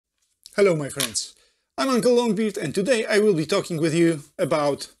Hello my friends, I'm Uncle Longbeard and today I will be talking with you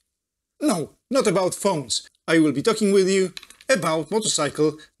about... No, not about phones. I will be talking with you about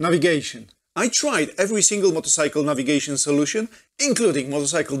motorcycle navigation. I tried every single motorcycle navigation solution, including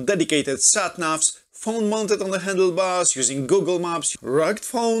motorcycle dedicated sat-navs, phone mounted on the handlebars using Google Maps, rugged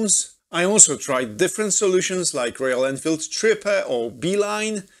phones. I also tried different solutions like Royal Enfield Tripper or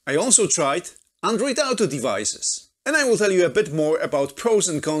Beeline. I also tried Android Auto devices. And I will tell you a bit more about pros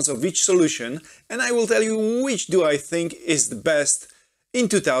and cons of each solution, and I will tell you which do I think is the best in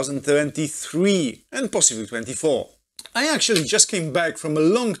 2023 and possibly 24. I actually just came back from a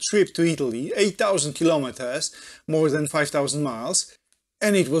long trip to Italy, 8,000 kilometers, more than 5,000 miles,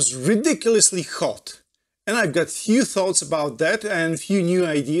 and it was ridiculously hot. And I've got few thoughts about that and few new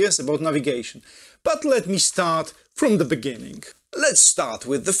ideas about navigation. But let me start from the beginning. Let's start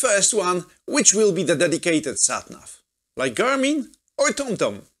with the first one, which will be the dedicated sat-nav, like Garmin or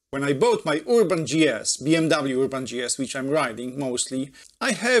TomTom. When I bought my Urban GS, BMW Urban GS, which I'm riding mostly,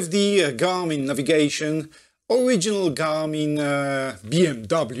 I have the Garmin navigation, original Garmin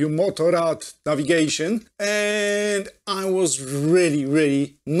BMW Motorrad navigation, and I was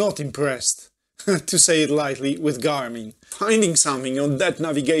really not impressed, to say it lightly, with Garmin. Finding something on that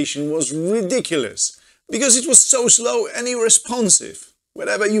navigation was ridiculous. Because it was so slow and irresponsive.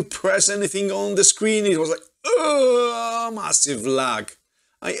 Whenever you press anything on the screen, it was like, oh, massive lag.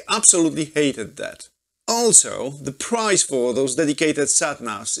 I absolutely hated that. Also, the price for those dedicated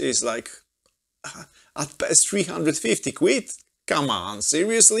sat-navs is like, at best 350 quid? Come on,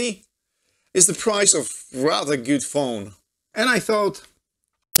 seriously? It's the price of rather good phone. And I thought,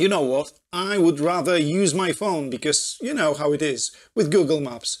 you know what, I would rather use my phone because you know how it is with Google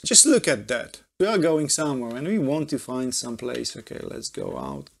Maps. Just look at that. We are going somewhere and we want to find some place. Okay, let's go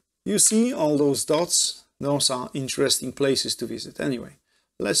out. You see all those dots? Those are interesting places to visit. Anyway,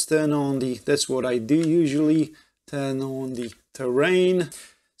 let's turn on the... That's what I do usually. Turn on the terrain.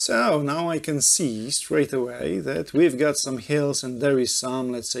 So now I can see straight away that we've got some hills and there is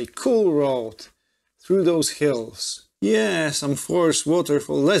some, let's say, cool road through those hills. Yeah, some forest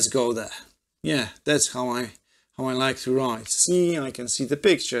waterfall. Let's go there. Yeah, that's how I like to ride. See, I can see the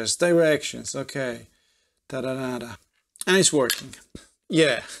pictures, directions, okay. Da-da-da-da. And it's working.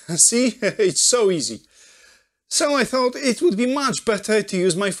 Yeah, see, it's so easy. So I thought it would be much better to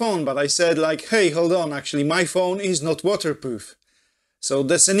use my phone, but I said like, hey, hold on, actually my phone is not waterproof. So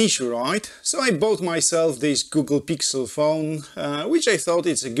that's an issue, right? So I bought myself this Google Pixel phone, which I thought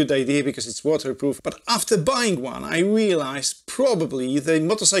it's a good idea because it's waterproof. But after buying one, I realized probably the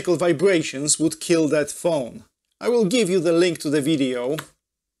motorcycle vibrations would kill that phone. I will give you the link to the video.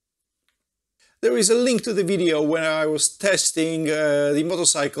 There is a link to the video where I was testing the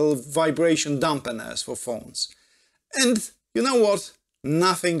motorcycle vibration dampeners for phones. And you know what?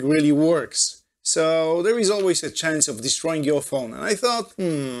 Nothing really works. So there is always a chance of destroying your phone. And I thought,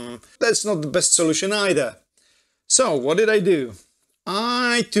 that's not the best solution either. So what did I do?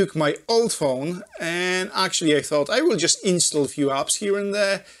 I took my old phone and actually I thought I will just install a few apps here and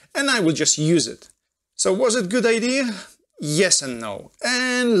there and I will just use it. So was it a good idea? Yes and no.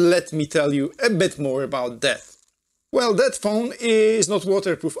 And let me tell you a bit more about that. Well, that phone is not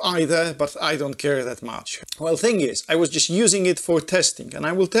waterproof either, but I don't care that much. Well, thing is, I was just using it for testing and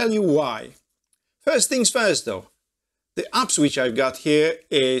I will tell you why. First things first though. The apps which I've got here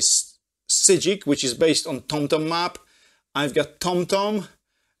is Cygic, which is based on TomTom map. I've got TomTom,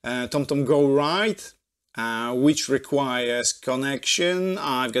 TomTom Go Right, which requires connection.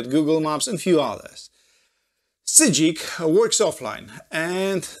 I've got Google Maps and a few others. Cygic works offline,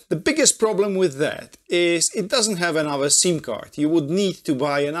 and the biggest problem with that is it doesn't have another SIM card. You would need to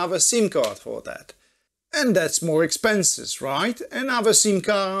buy another SIM card for that. And that's more expensive, right? Another SIM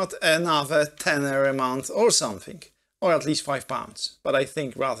card, another tenner a month or something. Or at least £5. But I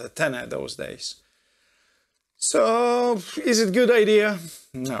think rather tenner those days. So, is it a good idea?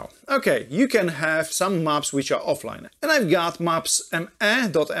 No. Okay, you can have some maps which are offline. And I've got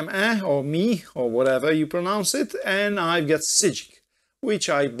maps.me or me or whatever you pronounce it. And I've got Cygic, which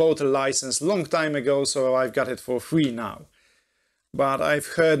I bought a license long time ago, so I've got it for free now. But I've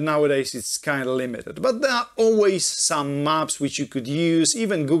heard nowadays it's kind of limited. But there are always some maps which you could use.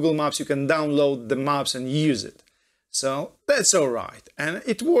 Even Google Maps, you can download the maps and use it. So that's alright. And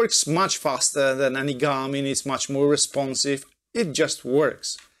it works much faster than any Garmin. It's much more responsive. It just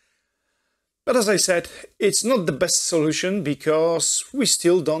works. But as I said, it's not the best solution because we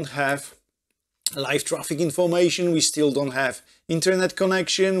still don't have live traffic information. We still don't have internet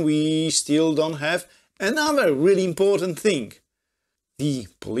connection. We still don't have another really important thing. The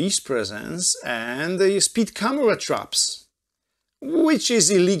police presence and the speed camera traps. which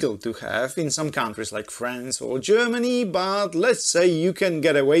is illegal to have in some countries like France or Germany, but let's say you can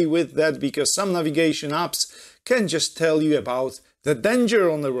get away with that because some navigation apps can just tell you about the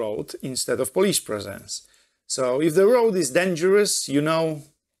danger on the road instead of police presence. So if the road is dangerous, you know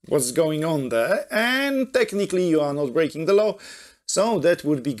what's going on there, and technically you are not breaking the law, so that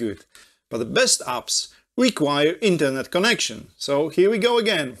would be good. But the best apps require internet connection. So here we go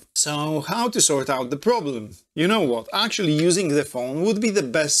again. So how to sort out the problem? You know what? Actually using the phone would be the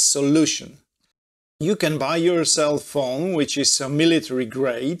best solution. You can buy yourself a phone which is a military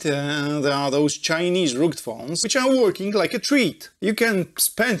grade. There are those Chinese rugged phones which are working like a treat. You can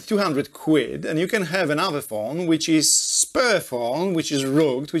spend 200 quid and you can have another phone which is spare phone, which is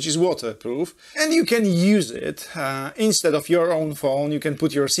rugged, which is waterproof, and you can use it instead of your own phone. You can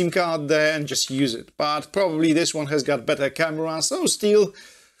put your SIM card there and just use it. But probably this one has got better camera, so still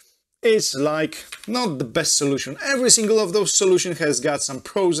it's like not the best solution. Every single of those solutions has got some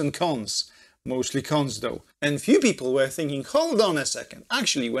pros and cons. Mostly cons though. And few people were thinking, hold on a second,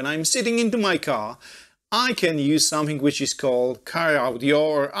 actually when I'm sitting into my car, I can use something which is called Car Audio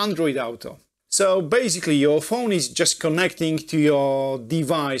or Android Auto. So basically your phone is just connecting to your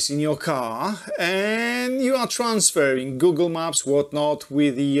device in your car and you are transferring Google Maps, whatnot,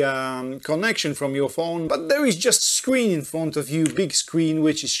 with the connection from your phone, but there is just a screen in front of you, big screen,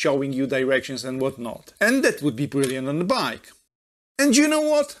 which is showing you directions and whatnot. And that would be brilliant on the bike. And you know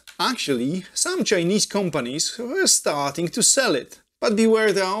what? Actually, some Chinese companies are starting to sell it. But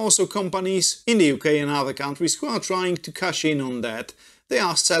beware, there are also companies in the UK and other countries who are trying to cash in on that. They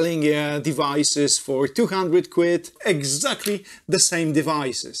are selling devices for 200 quid, exactly the same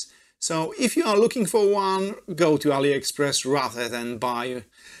devices. So if you are looking for one, go to AliExpress rather than buy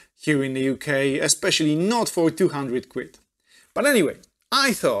here in the UK, especially not for 200 quid. But anyway,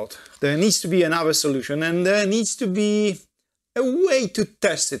 I thought there needs to be another solution and there needs to be a way to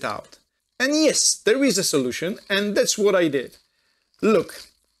test it out. And yes, there is a solution, and that's what I did. Look,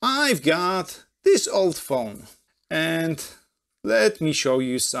 I've got this old phone, and let me show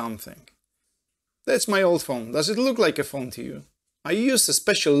you something. That's my old phone. Does it look like a phone to you? I use a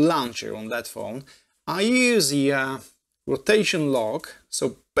special launcher on that phone. I use the rotation lock,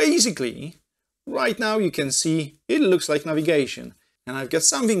 so basically, right now you can see it looks like navigation. And I've got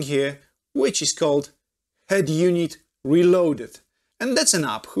something here which is called Head Unit Reloaded, and that's an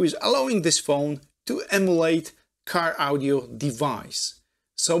app who is allowing this phone to emulate car audio device.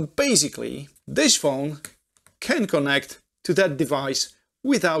 So basically this phone can connect to that device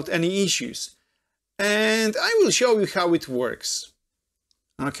without any issues, and I will show you how it works.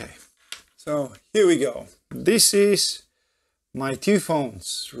 Okay, so here we go. This is my two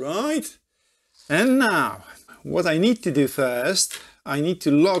phones, right? And now what I need to do first, I need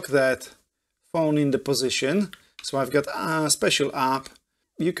to lock that phone in the position. So I've got a special app.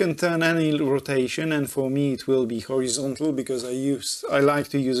 You can turn any rotation, and for me it will be horizontal because I like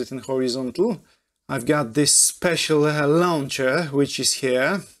to use it in horizontal. I've got this special launcher which is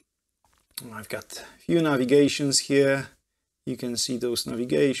here. I've got a few navigations here. You can see those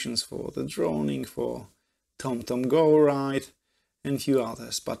navigations for the droning, for TomTom Go Ride, and a few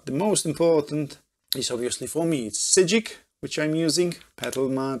others. But the most important is obviously for me it's Sigic, which I'm using, Pedal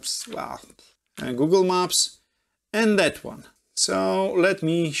Maps, Google Maps, and that one. So let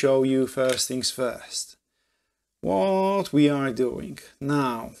me show you first things first. What we are doing.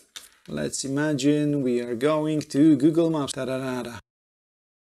 Now, let's imagine we are going to Google Maps. And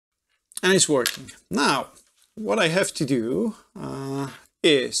it's working. Now, what I have to do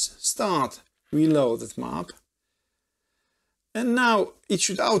is start reloaded map. And now it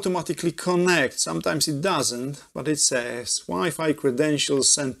should automatically connect. Sometimes it doesn't, but it says Wi-Fi credentials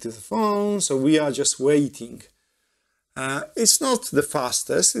sent to the phone, so we are just waiting. It's not the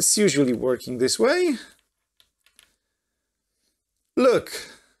fastest, it's usually working this way. Look,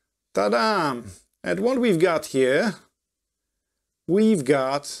 ta-da! And what we've got here, we've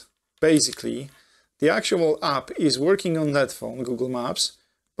got basically the actual app is working on that phone, Google Maps,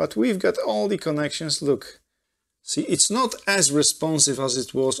 but we've got all the connections. Look, see, it's not as responsive as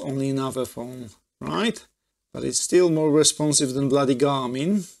it was on the other phone, right? But it's still more responsive than bloody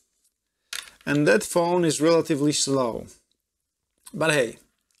Garmin. And that phone is relatively slow. But hey,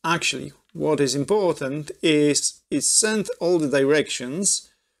 actually, what is important is it sent all the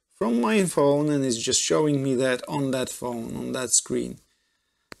directions from my phone and it's just showing me that on that phone, on that screen.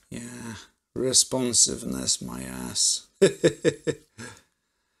 Yeah, responsiveness, my ass.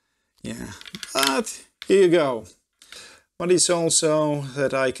 Yeah, but here you go. But it's also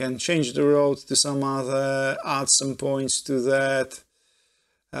that I can change the road to some other, add some points to that.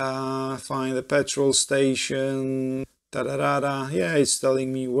 Find a petrol station, Da-da-da-da. Yeah, it's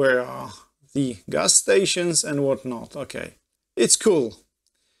telling me where are the gas stations and whatnot. Okay, it's cool.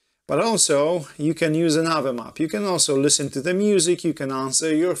 But also, you can use another map. You can also listen to the music, you can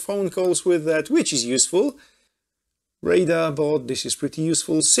answer your phone calls with that, which is useful. Radar bot, this is pretty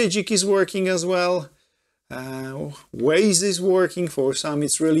useful. Sigic is working as well. Waze is working, for some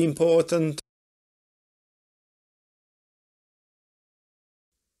it's really important.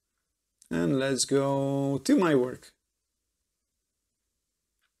 And let's go to my work.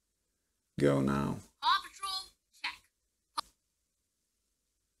 Go now. Paw Patrol, check.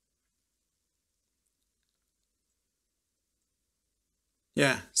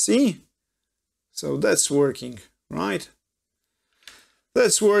 Yeah, see? So that's working, right?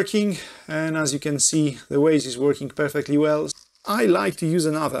 That's working, and as you can see, the Waze is working perfectly well. I like to use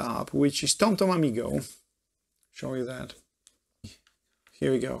another app, which is TomTom Amigo. Show you that.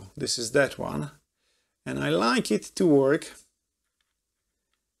 Here we go. This is that one. And I like it to work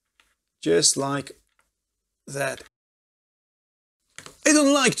just like that. I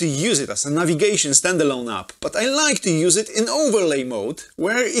don't like to use it as a navigation standalone app, but I like to use it in overlay mode,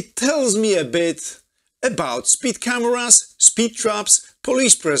 where it tells me a bit about speed cameras, speed traps,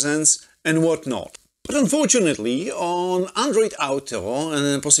 police presence and whatnot. But unfortunately, on Android Auto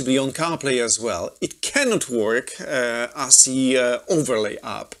and possibly on CarPlay as well, it cannot work as the overlay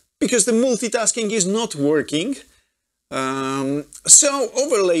app, because the multitasking is not working. So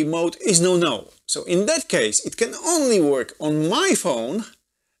overlay mode is no-no. So in that case, it can only work on my phone,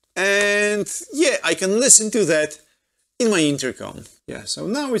 and yeah, I can listen to that in my intercom. Yeah, so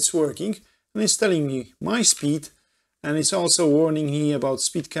now it's working, and it's telling me my speed, and it's also warning me about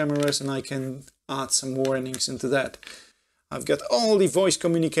speed cameras, and I can add some warnings into that. I've got all the voice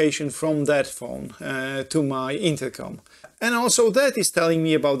communication from that phone to my intercom. And also that is telling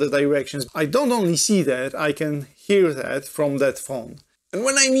me about the directions. I don't only see that, I can hear that from that phone. And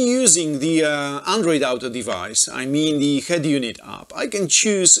when I'm using the Android Auto device, I mean the head unit app, I can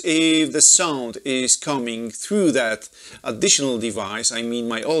choose if the sound is coming through that additional device, I mean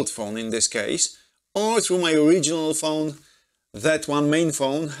my old phone in this case, or through my original phone, that one main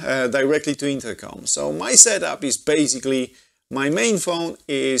phone, directly to intercom. So my setup is basically my main phone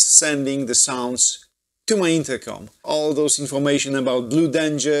is sending the sounds to my intercom. All those information about blue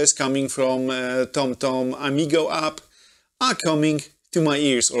dangers coming from TomTom Amigo app are coming to my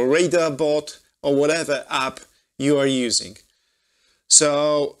ears, or radar bot, or whatever app you are using.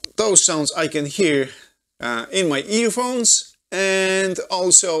 So those sounds I can hear in my earphones, and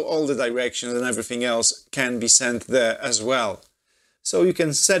also all the directions and everything else can be sent there as well. So you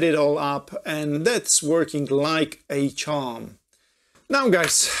can set it all up, and that's working like a charm. Now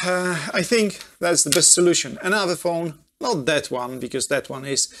guys, I think that's the best solution. Another phone, not that one, because that one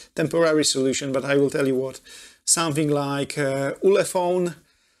is temporary solution, but I will tell you what, something like Ulefone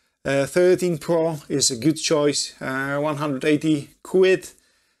 13 Pro is a good choice, 180 quid.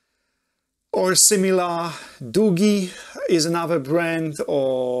 Or similar, Doogie is another brand,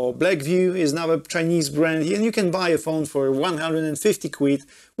 or Blackview is another Chinese brand, and you can buy a phone for 150 quid,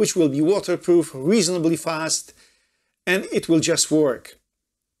 which will be waterproof, reasonably fast, and it will just work.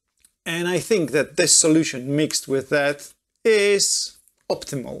 And I think that this solution mixed with that is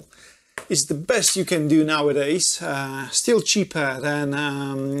optimal. It's the best you can do nowadays, still cheaper than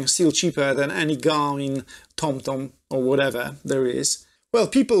any Garmin, TomTom or whatever there is. Well,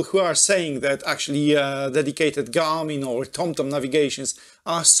 people who are saying that actually dedicated Garmin or TomTom navigations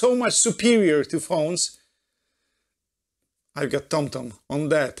are so much superior to phones, I've got TomTom on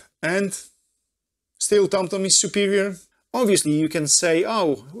that, and still TomTom is superior. Obviously you can say,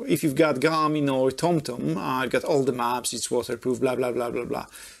 oh, if you've got Garmin or TomTom, I've got all the maps, it's waterproof, blah blah blah blah blah.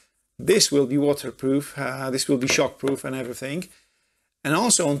 This will be waterproof, this will be shockproof and everything. And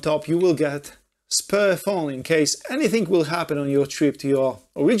also on top you will get spare phone in case anything will happen on your trip to your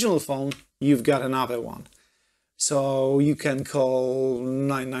original phone, you've got another one. So you can call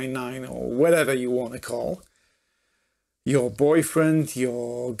 999 or whatever you want to call. Your boyfriend,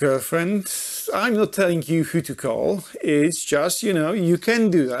 your girlfriend. I'm not telling you who to call. It's just, you know, you can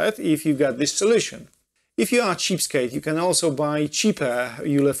do that if you've got this solution. If you are cheapskate, you can also buy cheaper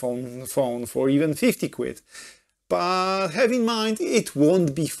Ulefone phone for even 50 quid. But have in mind, it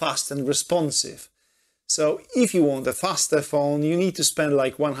won't be fast and responsive. So if you want a faster phone, you need to spend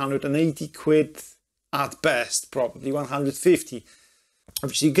like 180 quid at best, probably 150.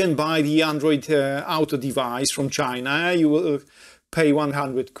 Obviously, you can buy the Android Auto device from China, you will pay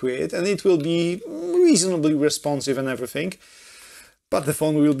 100 quid and it will be reasonably responsive and everything. But the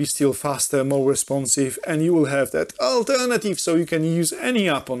phone will be still faster, more responsive, and you will have that alternative, so you can use any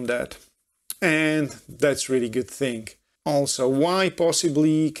app on that. And that's really good thing. Also, why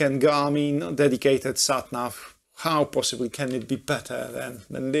possibly can Garmin dedicated sat-nav, how possibly can it be better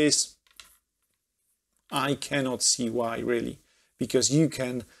than this? I cannot see why, really, because you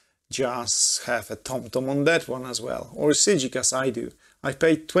can just have a TomTom on that one as well, or Sigic as I do. I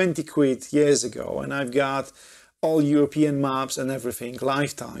paid 20 quid years ago and I've got all European maps and everything,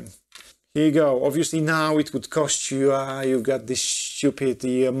 lifetime. Here you go. Obviously now it would cost you, you've got this stupid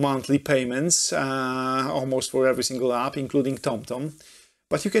monthly payments, almost for every single app, including TomTom.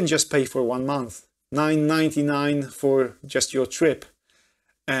 But you can just pay for 1 month, $9.99 for just your trip.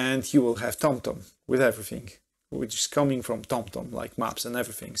 And you will have TomTom with everything, which is coming from TomTom, like maps and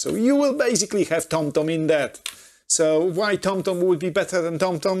everything. So you will basically have TomTom in that. So why TomTom would be better than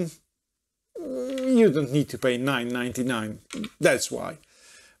TomTom? You don't need to pay $9.99, that's why.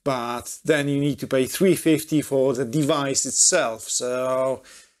 But then you need to pay $3.50 for the device itself. So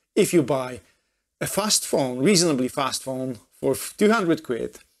if you buy a fast phone, reasonably fast phone for 200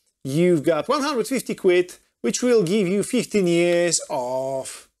 quid, you've got 150 quid, which will give you 15 years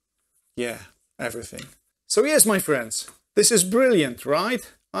of, yeah, everything. So yes, my friends, this is brilliant, right?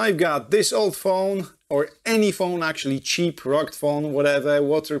 I've got this old phone, or any phone actually, cheap, rugged phone, whatever,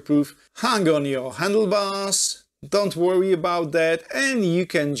 waterproof, hang on your handlebars, don't worry about that, and you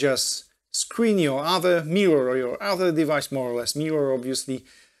can just screen your other mirror, or your other device, more or less mirror obviously,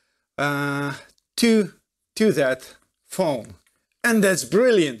 to that phone. And that's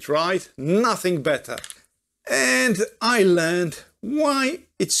brilliant, right? Nothing better. And I learned why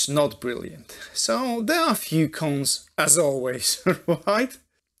it's not brilliant. So there are a few cons as always, right?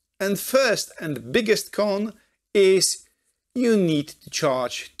 And first and biggest con is you need to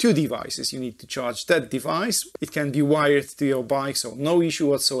charge 2 devices. You need to charge that device. It can be wired to your bike, so no issue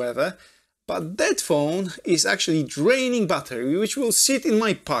whatsoever. But that phone is actually draining battery, which will sit in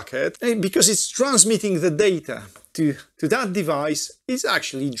my pocket because it's transmitting the data to that device. It's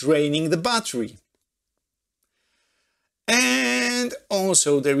actually draining the battery. And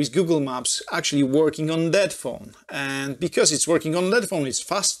also there is Google Maps actually working on that phone, and because it's working on that phone it's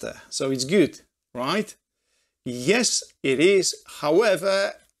faster, so it's good, right? Yes, it is.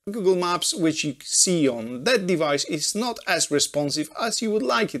 However, Google Maps, which you see on that device, is not as responsive as you would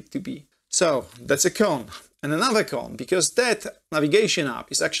like it to be. So that's a con. And another con, because that navigation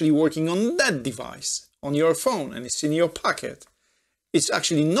app is actually working on that device, on your phone, and it's in your pocket. It's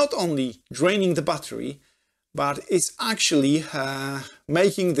actually not only draining the battery, but it's actually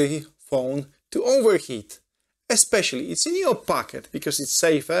making the phone to overheat. Especially it's in your pocket because it's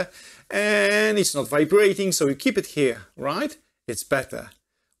safer and it's not vibrating, so you keep it here, right? It's better.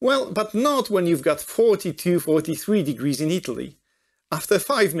 Well, but not when you've got 42, 43 degrees in Italy. After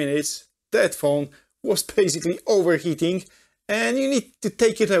 5 minutes, that phone was basically overheating and you need to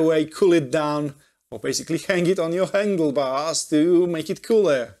take it away, cool it down, or basically hang it on your handlebars to make it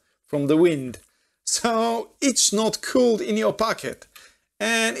cooler from the wind. So it's not cooled in your pocket,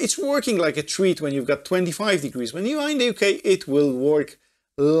 and it's working like a treat when you've got 25 degrees. When you are in the UK, it will work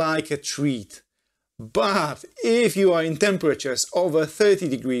like a treat. But if you are in temperatures over 30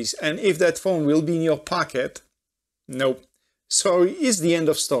 degrees and if that phone will be in your pocket, nope, sorry, is the end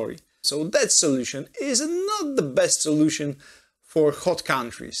of story. So that solution is not the best solution for hot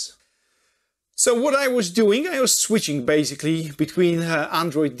countries. So what I was doing, I was switching basically between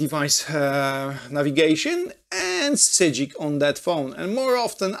Android device navigation and Sigic on that phone. And more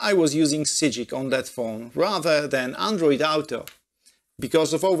often I was using Sigic on that phone rather than Android Auto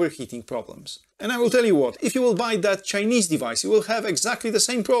because of overheating problems. And I will tell you what, if you will buy that Chinese device, you will have exactly the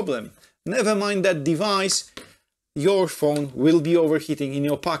same problem. Never mind that device, your phone will be overheating in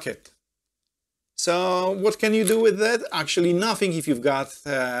your pocket. So what can you do with that? Actually nothing if you've got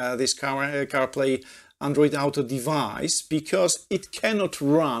this CarPlay Android Auto device, because it cannot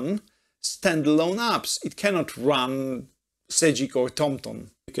run standalone apps. It cannot run Sigic or TomTom.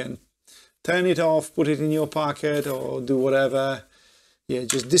 You can turn it off, put it in your pocket or do whatever. Yeah,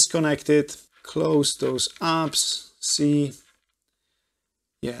 just disconnect it, close those apps, see.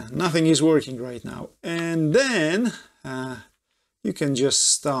 Yeah, nothing is working right now. And then you can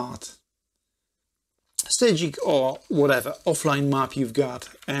just start Sigic or whatever offline map you've got,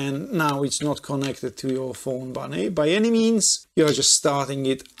 and now it's not connected to your phone by any means. You're just starting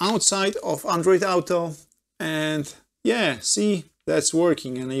it outside of Android Auto, and yeah, see, that's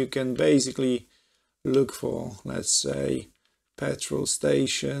working. And you can basically look for, let's say, petrol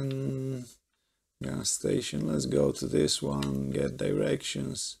station, gas station. Let's go to this one, get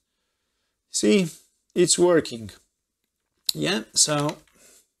directions. See, it's working. Yeah, so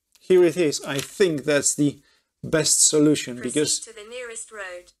here it is. I think that's the best solution. Proceed because to the nearest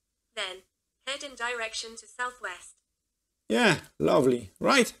road, then head in direction to southwest. Yeah, lovely,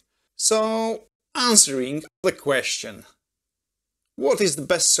 right? So, answering the question, what is the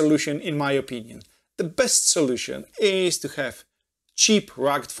best solution in my opinion? The best solution is to have cheap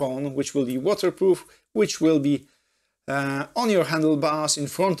rugged phone, which will be waterproof, which will be on your handlebars in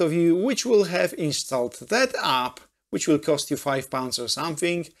front of you, which will have installed that app, which will cost you £5 or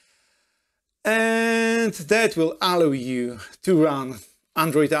something, and that will allow you to run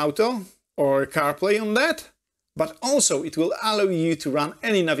Android Auto or CarPlay on that, but also it will allow you to run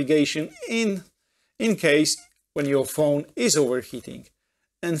any navigation in case when your phone is overheating.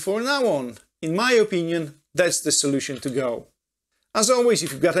 And for now on, in my opinion, that's the solution to go. As always,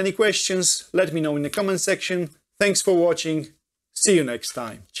 if you've got any questions, let me know in the comment section. Thanks for watching. See you next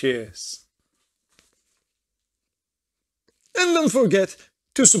time. Cheers. And don't forget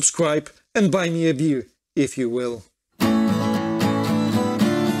to subscribe and buy me a beer, if you will.